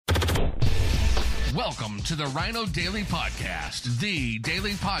Welcome to the Rhino Daily Podcast, the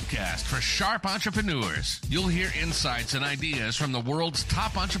daily podcast for sharp entrepreneurs. You'll hear insights and ideas from the world's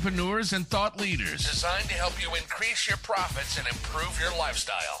top entrepreneurs and thought leaders, designed to help you increase your profits and improve your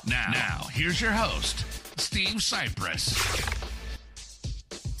lifestyle. Now here's your host, Steve Cypress.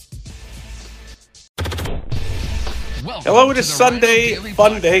 Hello, it is Sunday,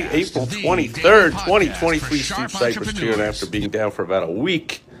 fun day, April 23rd, 2023. Steve Cypress here, and after being down for about a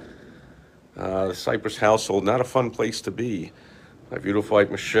week, the Cypress household, not a fun place to be. My beautiful wife,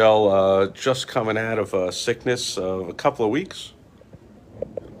 Michelle, just coming out of sickness of a couple of weeks.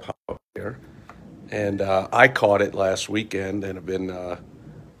 And I caught it last weekend and have been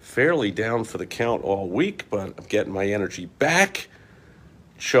fairly down for the count all week, but I'm getting my energy back.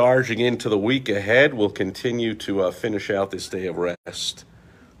 Charging into the week ahead. We'll continue to finish out this day of rest.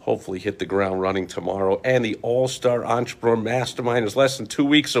 Hopefully hit the ground running tomorrow. And the All-Star Entrepreneur Mastermind is less than 2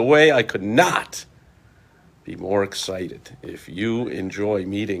 weeks away. I could not be more excited. If you enjoy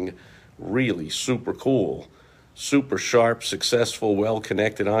meeting really super cool, super sharp, successful,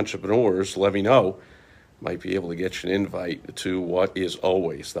 well-connected entrepreneurs, let me know. Might be able to get you an invite to what is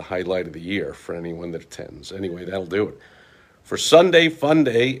always the highlight of the year for anyone that attends. Anyway, that'll do it for Sunday Fun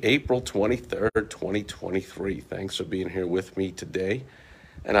Day, April 23rd, 2023. Thanks for being here with me today,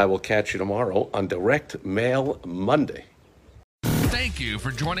 and I will catch you tomorrow on Direct Mail Monday. Thank you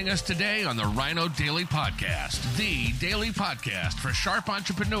for joining us today on the Rhino Daily Podcast, the daily podcast for sharp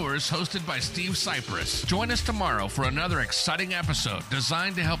entrepreneurs, hosted by Steve Cypress. Join us tomorrow for another exciting episode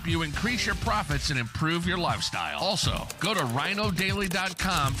designed to help you increase your profits and improve your lifestyle. Also, go to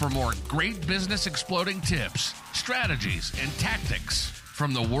rhinodaily.com for more great business exploding tips, strategies, and tactics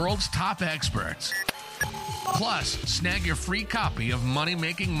from the world's top experts. Plus, snag your free copy of Money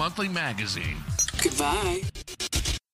Making Monthly magazine. Goodbye.